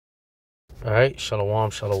All right, shalom,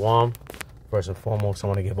 shalom. First and foremost, I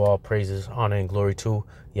want to give all praises, honor, and glory to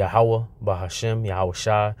Yahweh, Bahashem, Yahweh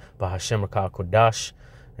Shai, Bahashem Rakah Kodash.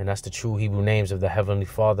 And that's the true Hebrew names of the Heavenly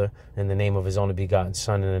Father, in the name of his only begotten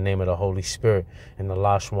Son, in the name of the Holy Spirit, and the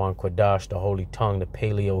Lashwan Kodash, the Holy Tongue, the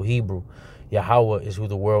Paleo Hebrew. Yahweh is who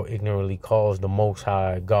the world ignorantly calls the Most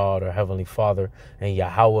High God or Heavenly Father. And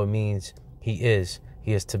Yahweh means he is.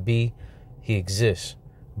 He is to be. He exists.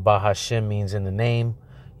 Bahashem means in the name.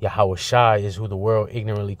 Yahweh Shai is who the world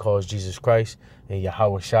ignorantly calls Jesus Christ. And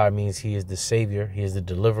Yahweh Shai means he is the Savior. He is the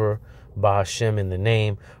deliverer. Bahashem in the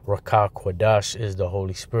name. Rakah Kodash is the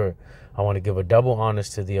Holy Spirit. I want to give a double honors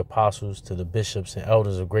to the apostles, to the bishops and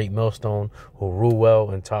elders of Great Millstone who rule well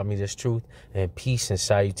and taught me this truth. And peace and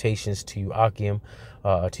salutations to you, Akim,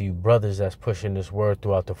 to you brothers that's pushing this word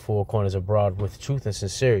throughout the four corners abroad with truth and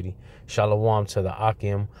sincerity. Shalom to the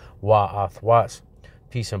Akim, Wa'ath Watts.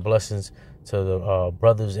 Peace and blessings to the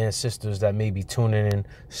brothers and sisters that may be tuning in,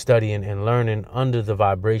 studying, and learning under the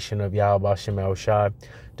vibration of Yahweh Shem Shai.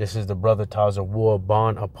 This is the brother Taza War,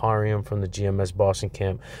 Bon Aparium from the GMS Boston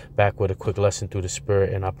camp, back with a quick lesson through the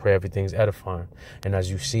Spirit, and I pray everything's edifying. And as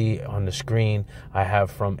you see on the screen, I have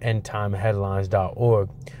from endtimeheadlines.org.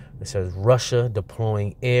 It says, Russia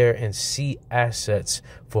deploying air and sea assets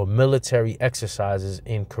for military exercises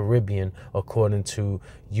in Caribbean, according to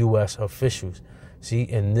U.S. officials. See,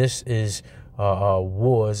 and this is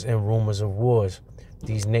wars and rumors of wars.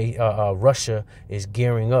 Russia is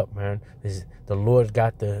gearing up, man. The Lord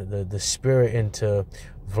got the spirit into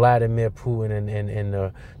Vladimir Putin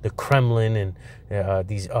and the Kremlin and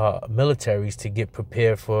these militaries to get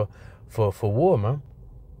prepared for war, man.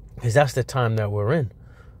 Because that's the time that we're in.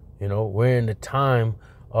 You know, we're in the time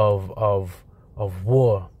of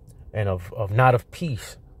war and of not of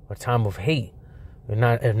peace, a time of hate, and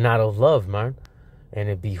not of love, man. And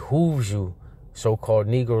it behooves you, so-called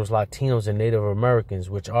Negroes, Latinos, and Native Americans,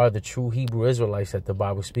 which are the true Hebrew Israelites that the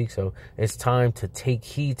Bible speaks of. It's time to take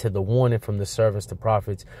heed to the warning from the servants, the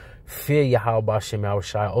prophets. Fear Yahweh Shem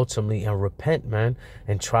Shai ultimately and repent, man,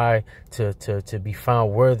 and try to be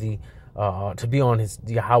found worthy, to be on his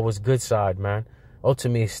Yahweh's good side, man.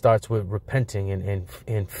 Ultimately, it starts with repenting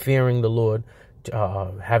and fearing the Lord,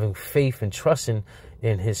 having faith and trusting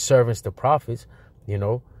in his servants, the prophets, you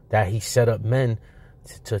know, that he set up men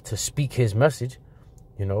to speak his message,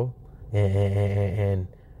 you know, and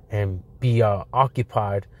be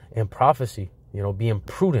occupied in prophecy, you know, being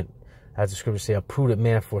prudent, as the scriptures say, a prudent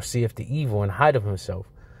man foreseeth the evil and hide of himself,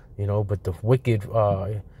 you know, but the wicked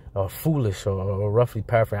foolish, or roughly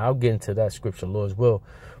paraphrasing. I'll get into that scripture, Lord's will.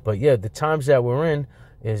 But yeah, the times that we're in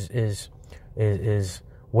is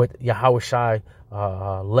what Yahweh Shai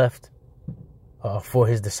left for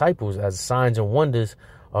his disciples as signs and wonders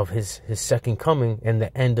of his second coming and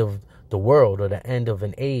the end of the world, or the end of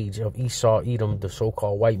an age of Esau, Edom, the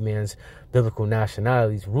so-called white man's biblical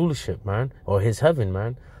nationality's rulership, man, or his heaven,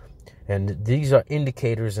 man. And these are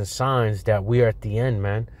indicators and signs that we are at the end,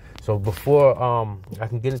 man. So before I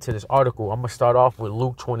can get into this article, I'm going to start off with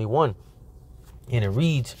Luke 21. And it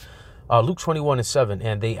reads, Luke 21:7,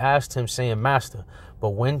 and they asked him, saying, Master,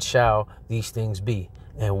 but when shall these things be?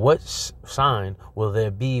 And what sign will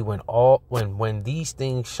there be when these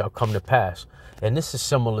things shall come to pass? And this is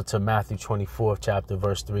similar to Matthew 24, chapter,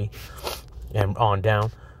 verse 3, and on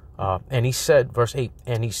down. And he said, verse 8,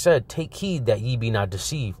 and he said, Take heed that ye be not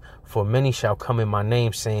deceived, for many shall come in my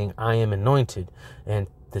name, saying, I am anointed, and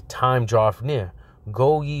the time draweth near.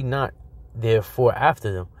 Go ye not therefore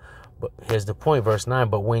after them. But here's the point, verse 9,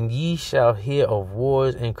 but when ye shall hear of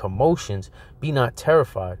wars and commotions, be not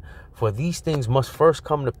terrified. For these things must first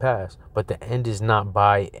come to pass, but the end is not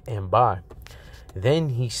by and by. Then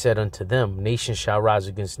he said unto them, Nation shall rise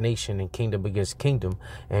against nation, and kingdom against kingdom,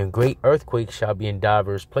 and great earthquakes shall be in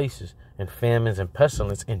divers places, and famines and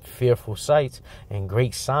pestilence, and fearful sights, and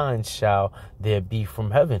great signs shall there be from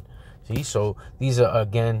heaven. See, so these are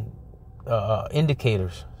again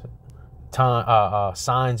indicators,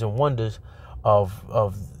 signs and wonders of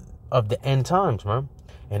the end times, man.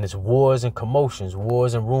 And it's wars and commotions,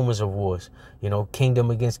 wars and rumors of wars, you know, kingdom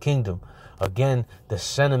against kingdom. Again, the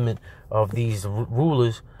sentiment of these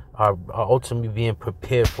rulers are ultimately being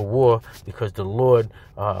prepared for war, because the Lord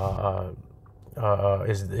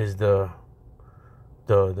is the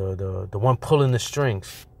one pulling the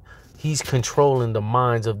strings. He's controlling the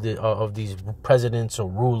minds of these presidents or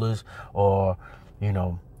rulers, or, you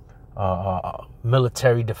know,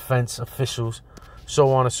 military defense officials,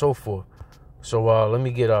 so on and so forth. So let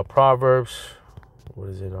me get Proverbs. What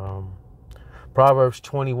is it? Proverbs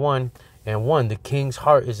 21 And 1, the king's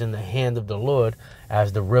heart is in the hand of the Lord,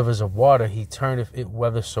 as the rivers of water. He turneth it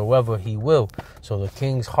whithersoever he will. So the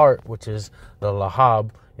king's heart, which is the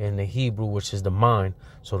lahab in the Hebrew, which is the mind.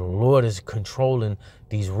 So the Lord is controlling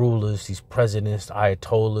these rulers, these presidents,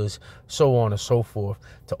 ayatollahs, so on and so forth,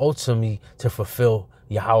 to ultimately to fulfill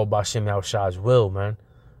Yahweh B'Shem Yahushua's will, man.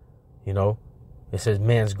 You know, it says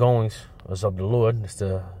man's goings is of the Lord. It's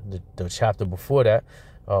the chapter before that.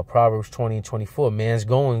 Proverbs 20:24, man's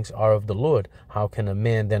goings are of the Lord. How can a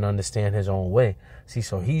man then understand his own way? See,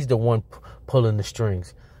 so he's the one pulling the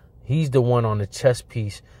strings. He's the one on the chess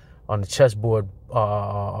piece, on the chessboard,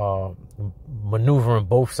 maneuvering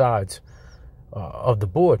both sides of the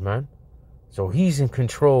board, man. So he's in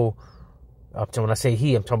control. When I say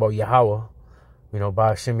he, I'm talking about Yahweh. You know,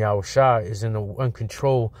 B'Shem Yahushua is in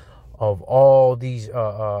control of all these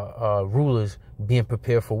rulers being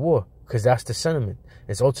prepared for war, because that's the sentiment.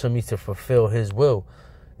 It's ultimately to fulfill his will,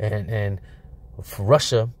 and for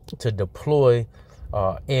Russia to deploy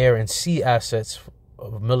air and sea assets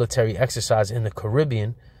of military exercise in the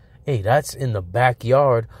Caribbean. Hey, that's in the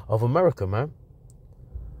backyard of America, man.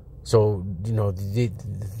 So, you know, the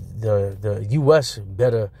U.S.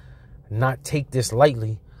 better not take this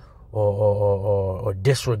lightly or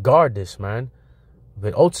disregard this, man.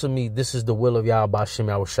 But ultimately, this is the will of Yahweh B'Shem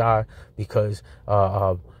Yahushua, because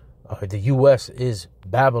the U.S. is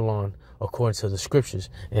Babylon according to the scriptures.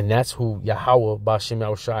 And that's who Yahweh B'Shem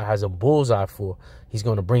Yahushua has a bullseye for. He's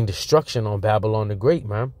going to bring destruction on Babylon the Great,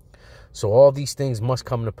 man. So all these things must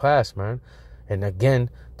come to pass, man. And again,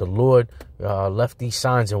 the Lord left these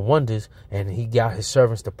signs and wonders, and he got his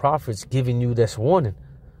servants, the prophets, giving you this warning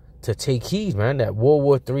to take heed, man, that World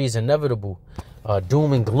War III is inevitable.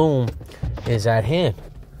 Doom and gloom is at hand,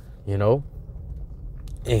 you know,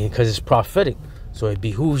 because it's prophetic. So it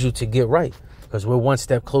behooves you to get right, because we're one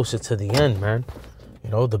step closer to the end, man. You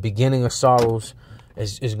know, the beginning of sorrows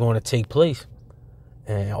is going to take place.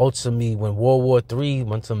 And ultimately, when World War III,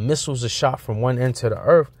 when some missiles are shot from one end to the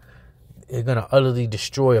earth, they're going to utterly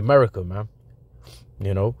destroy America, man.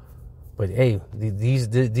 You know, but hey, these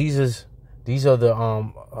are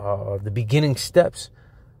the beginning steps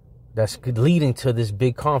that's leading to this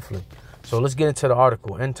big conflict. So let's get into the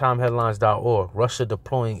article. EndTimeHeadlines.org. Russia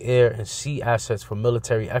deploying air and sea assets for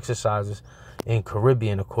military exercises in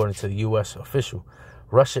Caribbean, according to the U.S. official.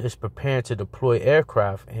 Russia is preparing to deploy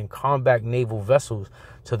aircraft and combat naval vessels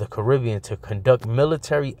to the Caribbean to conduct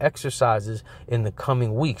military exercises in the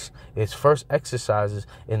coming weeks. Its first exercises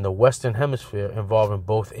in the Western Hemisphere involving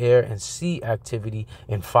both air and sea activity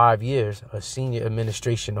in 5 years, a senior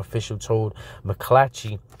administration official told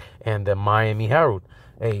McClatchy and the Miami Herald.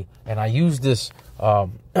 Hey, and I use this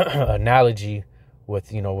analogy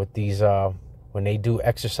with, you know, with these when they do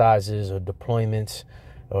exercises or deployments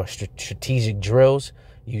or strategic drills.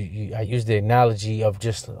 I use the analogy of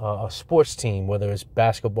just a sports team, whether it's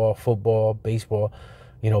basketball, football, baseball.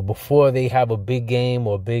 You know, before they have a big game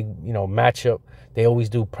or a big, you know, matchup, they always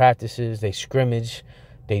do practices. They scrimmage.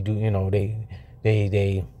 They do, you know, they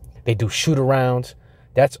do shoot arounds.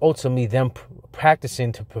 That's ultimately them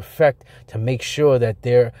practicing to perfect, to make sure that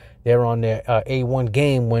they're on their A1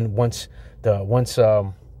 game once the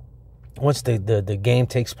game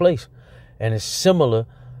takes place. And it's similar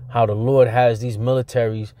how the Lord has these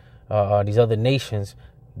militaries, these other nations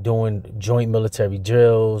doing joint military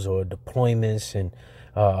drills or deployments and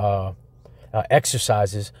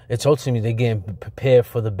exercises. It's ultimately they're getting prepared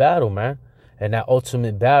for the battle, man. And that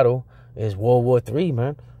ultimate battle is World War III,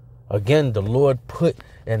 man. Again, the Lord put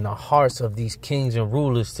in the hearts of these kings and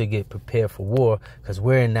rulers to get prepared for war, because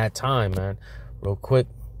we're in that time, man. Real quick,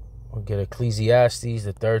 we'll get Ecclesiastes,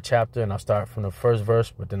 the 3rd chapter, and I'll start from the 1st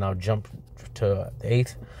verse, but then I'll jump to the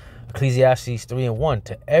 8th. Ecclesiastes 3:1.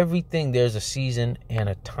 To everything there's a season and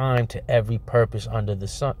a time to every purpose under the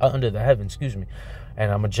sun, under the heaven.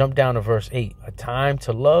 And I'm gonna jump down to verse 8. A time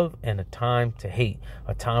to love and a time to hate.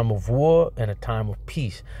 A time of war and a time of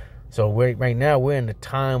peace. So right now we're in the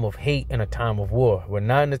time of hate and a time of war. We're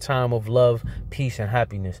not in the time of love, peace, and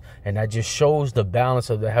happiness. And that just shows the balance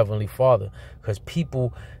of the Heavenly Father. Because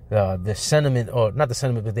people, the sentiment, or not the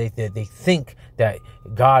sentiment, but they think that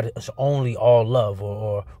God is only all love,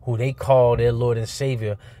 or who they call their Lord and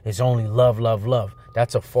Savior is only love, love, love.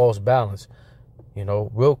 That's a false balance. You know,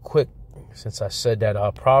 real quick, since I said that,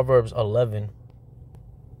 Proverbs 11:1.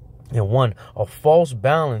 A false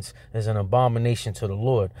balance is an abomination to the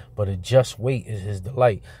Lord, but a just weight is his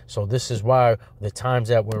delight. So this is why the times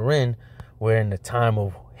that we're in the time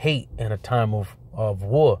of hate and a time of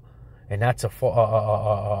war. And that's a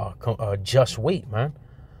just weight, man.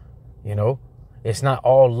 You know, it's not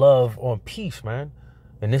all love or peace, man.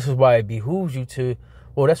 And this is why it behooves you to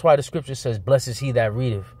Well, that's why the scripture says, blessed is he that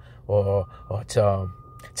readeth, or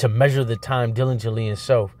to measure the time diligently in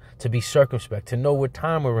self, to be circumspect, to know what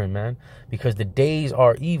time we're in, man, because the days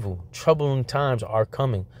are evil. Troubling times are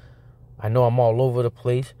coming. I know I'm all over the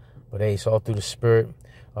place, but hey, it's all through the Spirit.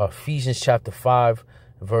 Ephesians chapter 5,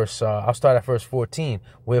 I'll start at verse 14.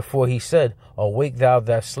 Wherefore he said, awake thou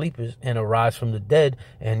that sleepest, and arise from the dead,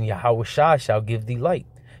 and Yahushua shall give thee light.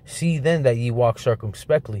 See then that ye walk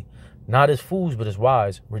circumspectly, not as fools, but as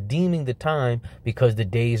wise, redeeming the time, because the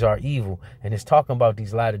days are evil. And it's talking about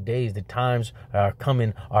these latter days. The times are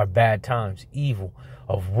coming are bad times, evil,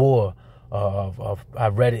 of war, I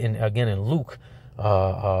read it again in Luke,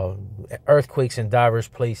 earthquakes in diverse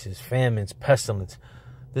places, famines, pestilence.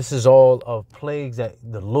 This is all of plagues that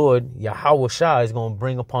the Lord, Yahushua, is going to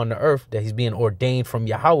bring upon the earth, that he's being ordained from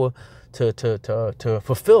Yahweh to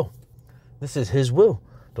fulfill. This is his will.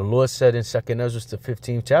 The Lord said in 2nd Ezra, the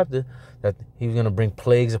 15th chapter, that he was going to bring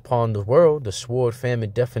plagues upon the world, the sword,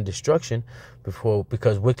 famine, death, and destruction,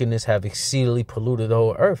 because wickedness have exceedingly polluted the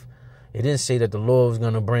whole earth. It didn't say that the Lord was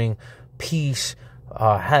going to bring peace,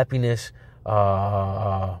 happiness,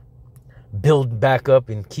 build back up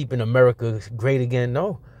and keeping America great again.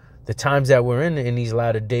 No, the times that we're in these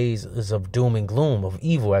latter days is of doom and gloom, of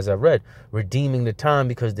evil, as I read, redeeming the time,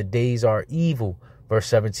 because the days are evil. Verse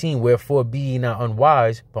 17, wherefore be ye not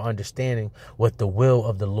unwise, but understanding what the will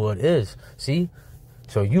of the Lord is. See,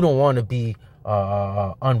 so you don't want to be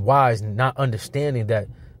unwise, not understanding that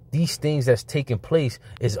these things that's taking place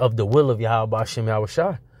is of the will of Yahweh Hashem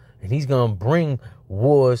Yahushua, and he's going to bring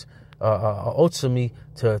wars ultimately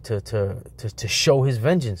to show his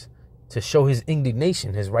vengeance, to show his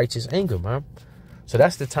indignation, his righteous anger, man. So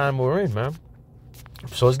that's the time we're in, man.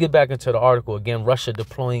 So let's get back into the article. Again, Russia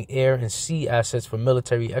deploying air and sea assets for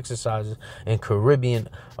military exercises in Caribbean,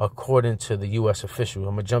 according to the U.S. official.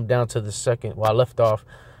 I'm going to jump down to the second. Well, I left off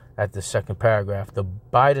at the second paragraph. The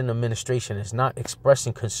Biden administration is not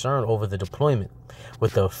expressing concern over the deployment,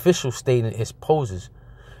 with the official stating it poses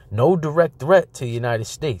no direct threat to the United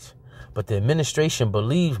States. But the administration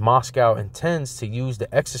believes Moscow intends to use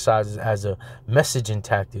the exercises as a messaging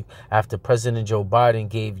tactic after President Joe Biden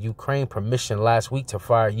gave Ukraine permission last week to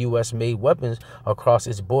fire U.S.-made weapons across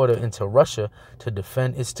its border into Russia to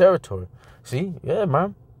defend its territory. See? Yeah,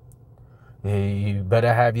 man. You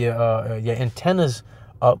better have your antennas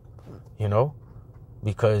up, you know,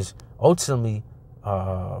 because ultimately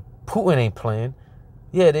Putin ain't playing.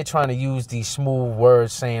 Yeah, they're trying to use these smooth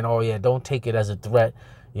words saying, oh, yeah, don't take it as a threat.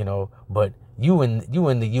 You know, but you in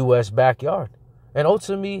the U.S. backyard. And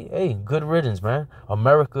ultimately, hey, good riddance, man.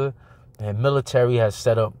 America and military has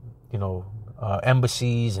set up, you know,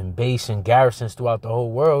 embassies and base and garrisons throughout the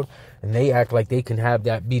whole world. And they act like they can have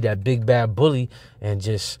that, be that big bad bully and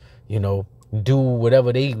just, you know, do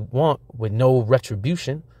whatever they want with no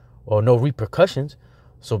retribution or no repercussions.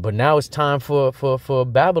 So, but now it's time for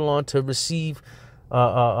Babylon to receive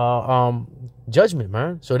judgment,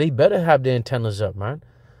 man. So they better have their antennas up, man.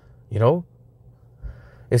 You know,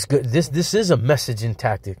 it's good. This is a messaging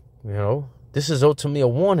tactic. You know, this is ultimately a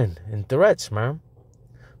warning and threats, man,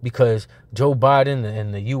 because Joe Biden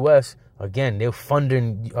and the U.S., again, they're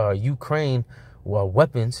funding Ukraine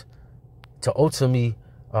weapons to ultimately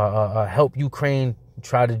help Ukraine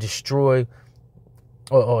try to destroy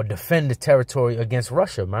or defend the territory against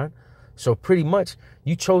Russia, man. So pretty much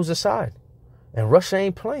you chose a side, and Russia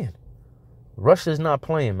ain't playing. Russia's not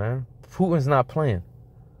playing, man. Putin's not playing.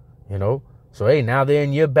 You know, so hey, now they're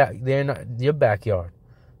in your your backyard,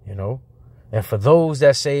 you know. And for those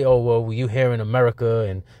that say, oh well, you here in America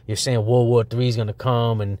and you're saying World War III is gonna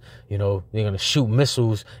come and you know they're gonna shoot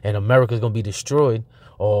missiles and America's gonna be destroyed,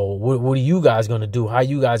 or what are you guys gonna do? How are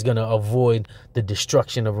you guys gonna avoid the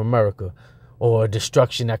destruction of America or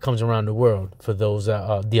destruction that comes around the world? For those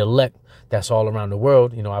the elect that's all around the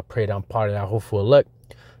world, you know, I pray that I'm part of that hopeful elect.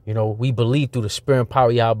 You know, we believe through the spirit and power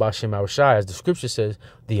of Yahweh Hashem Yahushua, as the scripture says,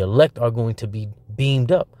 the elect are going to be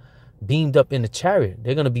beamed up in the chariot.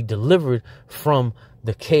 They're going to be delivered from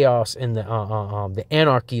the chaos and the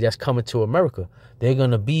anarchy that's coming to America. They're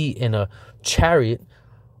going to be in a chariot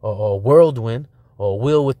or a whirlwind or a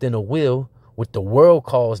wheel within a wheel, what the world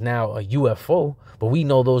calls now a UFO, but we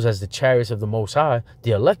know those as the chariots of the Most High.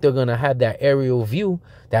 The elect are going to have that aerial view,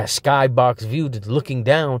 that skybox view, that's looking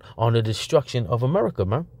down on the destruction of America,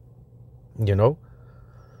 man. You know?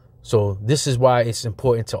 So this is why it's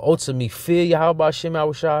important to ultimately fear Yahweh Hashem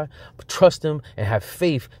Yahushua, but trust him and have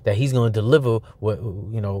faith that he's going to deliver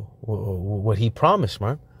what he promised,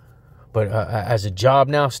 man. But as a job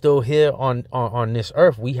now still here on this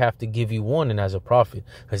earth, we have to give you warning as a prophet,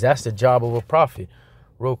 because that's the job of a prophet.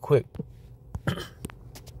 Real quick,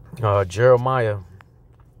 Jeremiah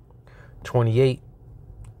 28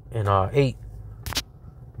 and 8.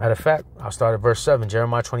 Matter of fact, I'll start at verse 7.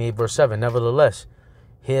 Jeremiah 28, verse 7. Nevertheless,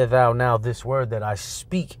 hear thou now this word that I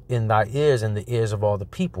speak in thy ears and the ears of all the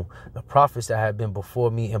people. The prophets that have been before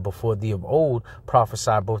me and before thee of old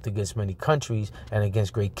prophesied both against many countries and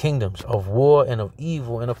against great kingdoms, of war and of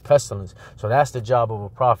evil and of pestilence. So that's the job of a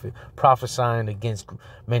prophet, prophesying against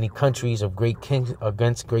many countries, of great kings,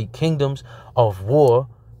 against great kingdoms, of war.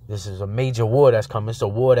 This is a major war that's coming. It's a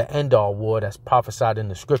war to end all war that's prophesied in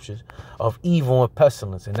the scriptures, of evil and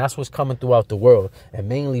pestilence. And that's what's coming throughout the world. And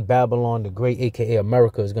mainly Babylon the Great, a.k.a.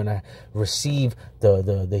 America, is going to receive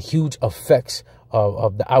the huge effects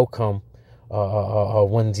of the outcome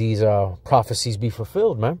when these prophecies be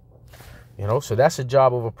fulfilled, man. You know, so that's the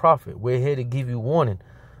job of a prophet. We're here to give you warning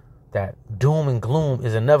that doom and gloom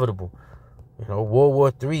is inevitable. You know, World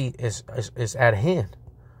War III is at hand.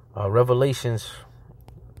 Revelations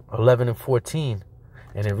 11 and 14,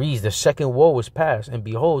 and it reads, the second woe is past, and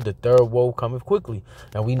behold, the third woe cometh quickly.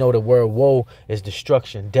 And we know the word woe is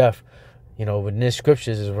destruction, death. You know, in this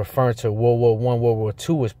scriptures is referring to World War I, World War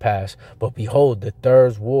II is past, but behold, the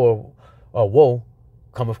third woe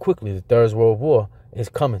cometh quickly. The third world war is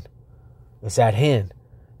coming. It's at hand.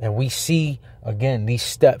 And we see, again, these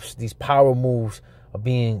steps, these power moves are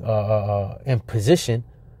being in position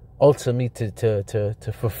ultimately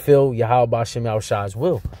to fulfill Yahweh Hashem Yahushua's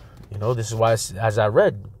will. You know, this is why, as I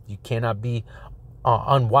read, you cannot be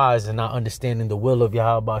unwise and not understanding the will of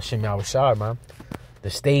Yahweh Hashem Yahushua, man.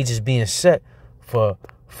 The stage is being set for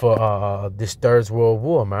this third world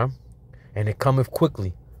war, man. And it cometh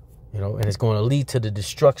quickly, you know, and it's going to lead to the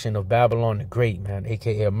destruction of Babylon the Great, man,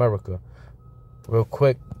 a.k.a. America. Real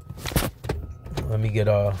quick, let me get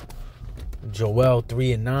Joel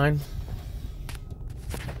 3 and 9.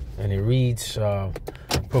 And it reads,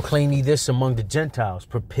 proclaim ye this among the Gentiles,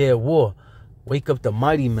 prepare war, wake up the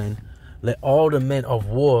mighty men, let all the men of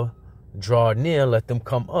war draw near, let them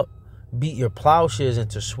come up. Beat your plowshares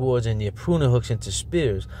into swords and your pruning hooks into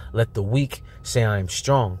spears. Let the weak say, I am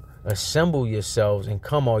strong. Assemble yourselves and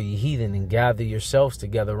come, all ye heathen, and gather yourselves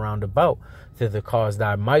together round about. Thither cause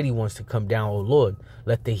thy mighty ones to come down, O Lord.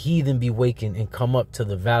 Let the heathen be wakened and come up to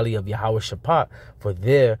the valley of Yahweh Shaphat, for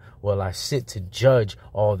there will I sit to judge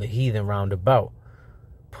all the heathen round about.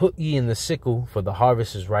 Put ye in the sickle, for the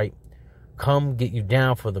harvest is ripe. Come, get you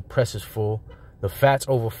down, for the press is full. The fats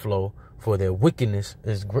overflow, for their wickedness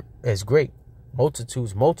is great.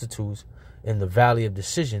 Multitudes in the valley of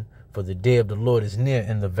decision, for the day of the Lord is near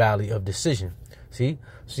in the valley of decision. See,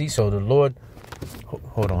 so the Lord,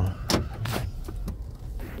 hold on.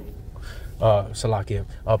 Salakia,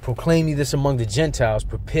 proclaim ye this among the Gentiles,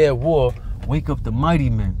 prepare war, wake up the mighty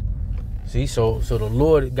men. See, so the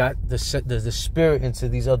Lord got the spirit into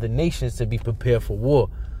these other nations to be prepared for war.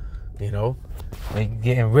 You know, and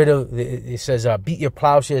getting rid of, it says, beat your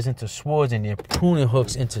plowshares into swords and your pruning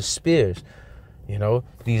hooks into spears. You know,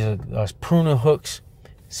 these are pruning hooks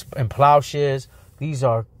and plowshares. These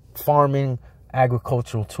are farming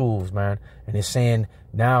agricultural tools, man. And it's saying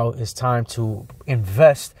now it's time to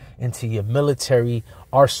invest into your military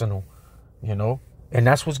arsenal, you know, and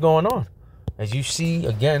that's what's going on. As you see,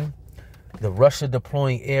 again, the Russia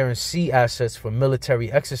deploying air and sea assets for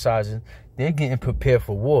military exercises, they're getting prepared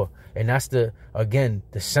for war. And that's the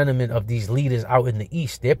sentiment of these leaders out in the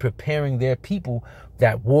East. They're preparing their people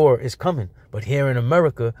that war is coming. But here in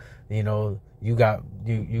America, you know, you got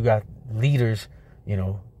leaders, you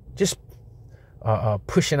know, just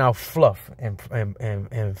pushing out fluff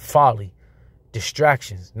and folly,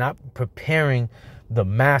 distractions, not preparing the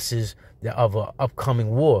masses of an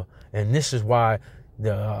upcoming war. And this is why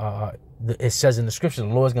it says in the scripture, the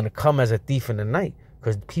Lord's going to come as a thief in the night,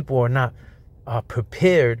 because people are not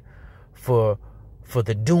prepared for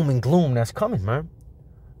the doom and gloom that's coming, man.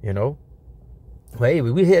 You know, hey,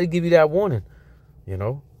 we're here to give you that warning. You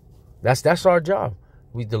know, that's our job.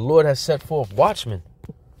 The Lord has set forth watchmen.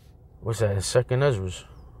 What's that? In 2 Ezra.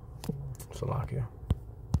 Salakia.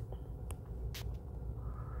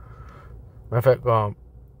 Matter of fact,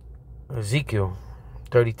 Ezekiel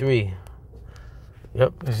 33.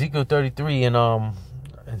 Yep, Ezekiel 33 and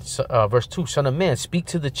verse 2, Son of man, speak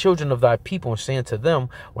to the children of thy people and say unto them,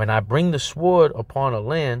 when I bring the sword upon a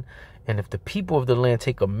land, and if the people of the land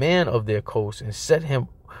take a man of their coast and set him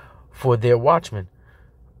for their watchman,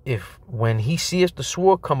 if when he seeth the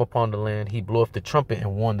sword come upon the land, he bloweth the trumpet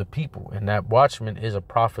and warn the people. And that watchman is a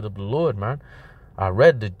prophet of the Lord, man. I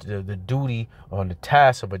read the duty or the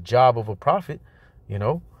task of a job of a prophet. You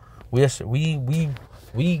know, we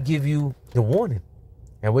give you the warning.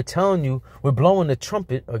 And we're telling you, we're blowing the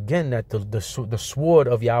trumpet again that the sword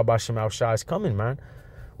of Yahweh Hashem Yahushua is coming, man.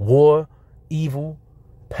 War, evil,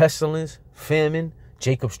 pestilence, famine,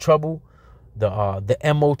 Jacob's trouble, the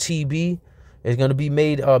MOTB is going to be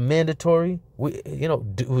made mandatory.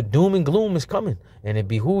 Doom and gloom is coming, and it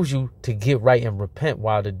behooves you to get right and repent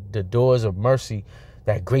while the doors of mercy,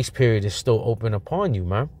 that grace period, is still open upon you,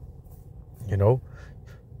 man.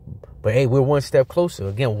 But hey, we're one step closer.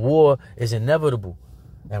 Again, war is inevitable,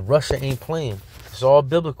 and Russia ain't playing. It's all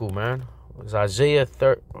biblical, man. It's Isaiah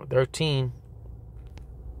 13.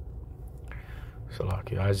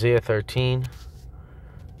 Isaiah 13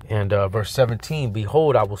 and verse 17.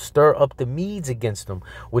 Behold, I will stir up the Medes against them,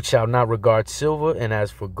 which shall not regard silver, and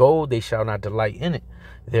as for gold, they shall not delight in it.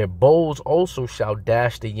 Their bows also shall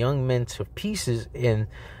dash the young men to pieces, and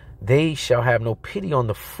they shall have no pity on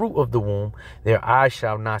the fruit of the womb. Their eyes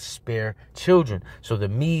shall not spare children. So the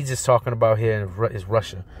Medes is talking about here is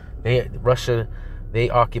Russia. They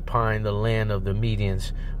occupying the land of the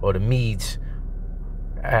Medians, or the Medes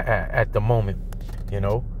at the moment,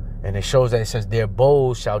 And it shows that it says their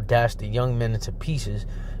bows shall dash the young men into pieces.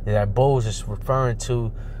 And that bows is referring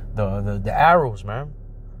to the arrows, man.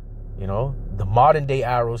 The modern day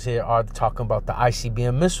arrows here are talking about the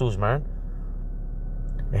ICBM missiles, man.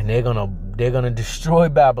 And they're gonna destroy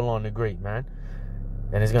Babylon the Great, man.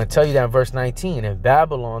 And it's gonna tell you that in verse 19. In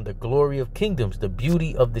Babylon, the glory of kingdoms, the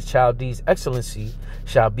beauty of the Chaldees' excellency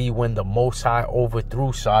shall be when the Most High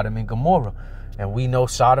overthrew Sodom and Gomorrah. And we know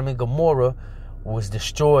Sodom and Gomorrah was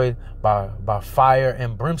destroyed by fire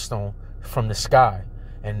and brimstone from the sky.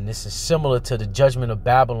 And this is similar to the judgment of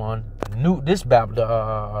Babylon. Not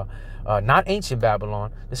ancient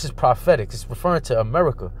Babylon. This is prophetic. It's referring to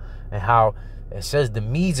America, and how it says the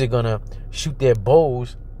Medes are going to shoot their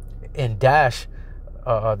bows and dash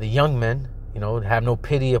the young men, have no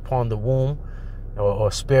pity upon the womb,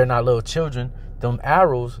 or spare not little children. Them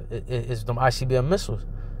arrows is them ICBM missiles.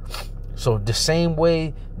 So the same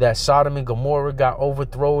way that Sodom and Gomorrah got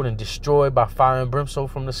overthrown and destroyed by fire and brimstone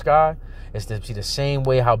from the sky, it's to be the same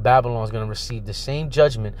way how Babylon is going to receive the same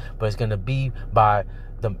judgment, but it's going to be by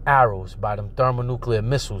them arrows, by them thermonuclear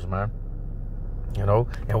missiles, man. And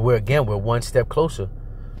we're one step closer,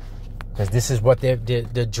 because this is what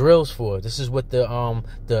the drills for. This is what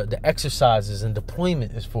the exercises and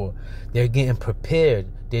deployment is for. They're getting prepared.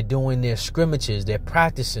 They're doing their scrimmages. They're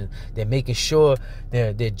practicing. They're making sure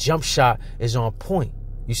their jump shot is on point.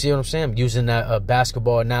 You see what I'm saying? Using that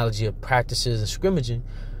basketball analogy of practices and scrimmaging,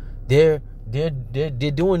 they're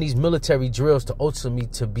doing these military drills to ultimately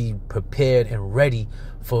to be prepared and ready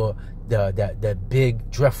for that big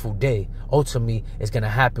dreadful day. Ultimately, it's gonna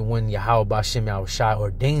happen when Yahweh B'Shem Yahushua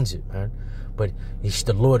ordains it, man. But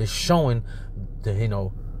the Lord is showing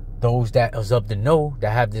those that is of the know,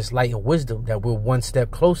 that have this light and wisdom, that we're one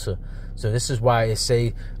step closer. So this is why it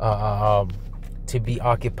say to be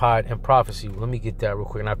occupied in prophecy. Let me get that real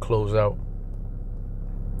quick, and I'll close out.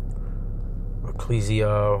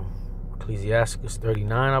 Ecclesiasticus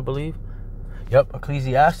 39, I believe. Yep,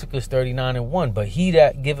 Ecclesiasticus 39:1. But he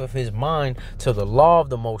that giveth his mind to the law of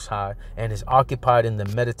the Most High, and is occupied in the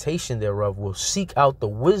meditation thereof, will seek out the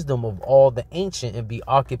wisdom of all the ancient, and be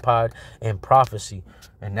occupied in prophecy.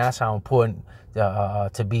 And that's how important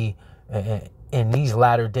to be in these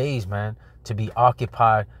latter days, man. To be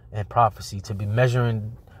occupied in prophecy, to be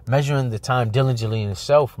measuring the time diligently in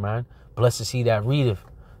itself, man. Blessed is he that readeth,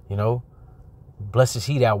 Blessed is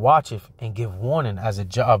he that watcheth and give warning, as a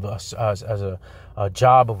job, as a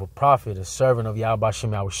job of a prophet, a servant of Yahweh B'Shem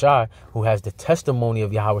Yahushua, who has the testimony of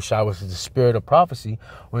Yahushua, which is the spirit of prophecy.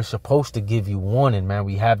 We're supposed to give you warning, man.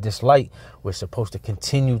 We have this light. We're supposed to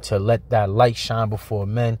continue to let that light shine before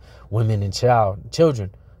men, women, and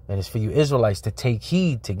children. And it's for you Israelites to take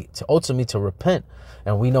heed, to ultimately to repent.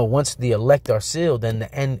 And we know once the elect are sealed, then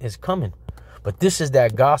the end is coming. But this is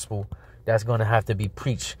that gospel that's going to have to be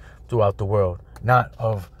preached throughout the world. Not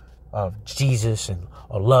of Jesus and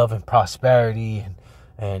love and prosperity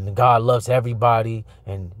and God loves everybody,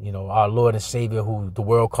 and our Lord and Savior, who the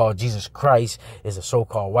world called Jesus Christ, is a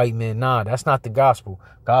so-called white man. Nah, that's not the gospel.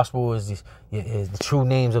 Gospel is the true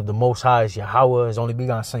names of the Most High is Yahweh, his only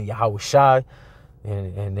begotten Son Yahushua,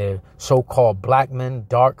 and they're so-called black men,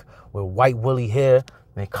 dark with white woolly hair.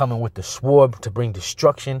 They're coming with the sword to bring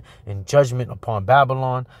destruction and judgment upon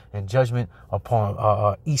Babylon, and judgment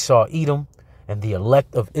upon Esau, Edom, and the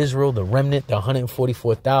elect of Israel, the remnant, the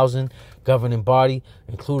 144,000 governing body,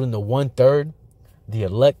 including the 1/3. The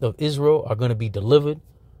elect of Israel are going to be delivered,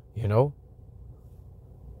 So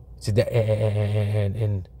that's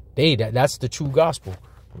the true gospel.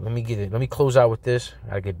 Let me get it. Let me close out with this. I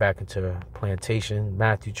gotta get back into plantation.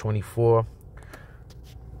 Matthew 24.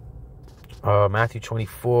 Matthew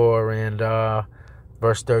 24 and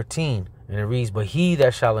verse 13. And it reads, but he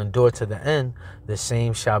that shall endure to the end, the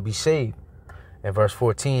same shall be saved. And verse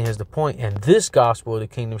 14, here's the point. And this gospel of the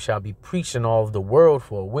kingdom shall be preached in all of the world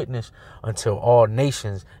for a witness until all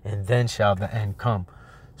nations, and then shall the end come.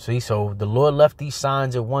 See, so the Lord left these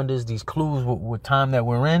signs and wonders, these clues with time that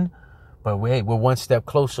we're in, but we're one step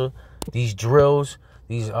closer. These drills,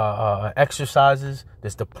 these exercises,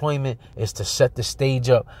 this deployment is to set the stage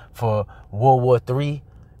up for World War III.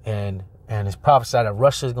 And it's prophesied that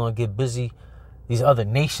Russia is going to get busy. These other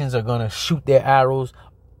nations are going to shoot their arrows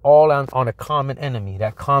all on a common enemy.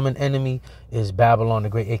 That common enemy is Babylon the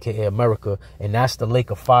Great, a.k.a. America. And that's the lake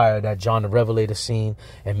of fire that John the Revelator seen.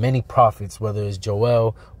 And many prophets, whether it's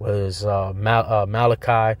Joel, whether it's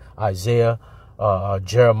Malachi, Isaiah,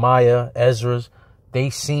 Jeremiah, Ezra, they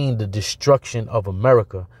seen the destruction of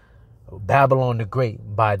America, Babylon the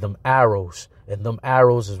Great, by them arrows. And them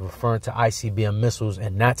arrows is referring to ICBM missiles,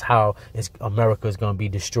 and that's how America is going to be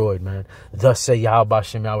destroyed, man. Thus say Yahweh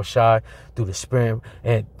Hashem Yahweh Shai, through the spirit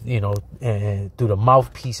and, and through the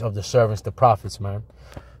mouthpiece of the servants, the prophets, man.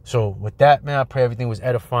 So with that, man, I pray everything was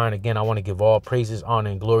edifying. Again, I want to give all praises,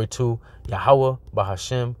 honor, and glory to Yahweh,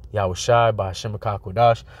 Bahashem, Yahweh Shai, Bahashem Rakah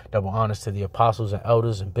Kodash. Double honors to the apostles and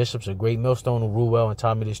elders and bishops of Great Millstone who rule well and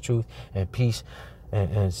taught me this truth and peace.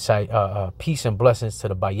 And peace and blessings to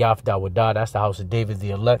the Bayath Dawadah. That's the house of David,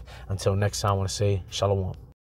 the elect. Until next time, I want to say shalom.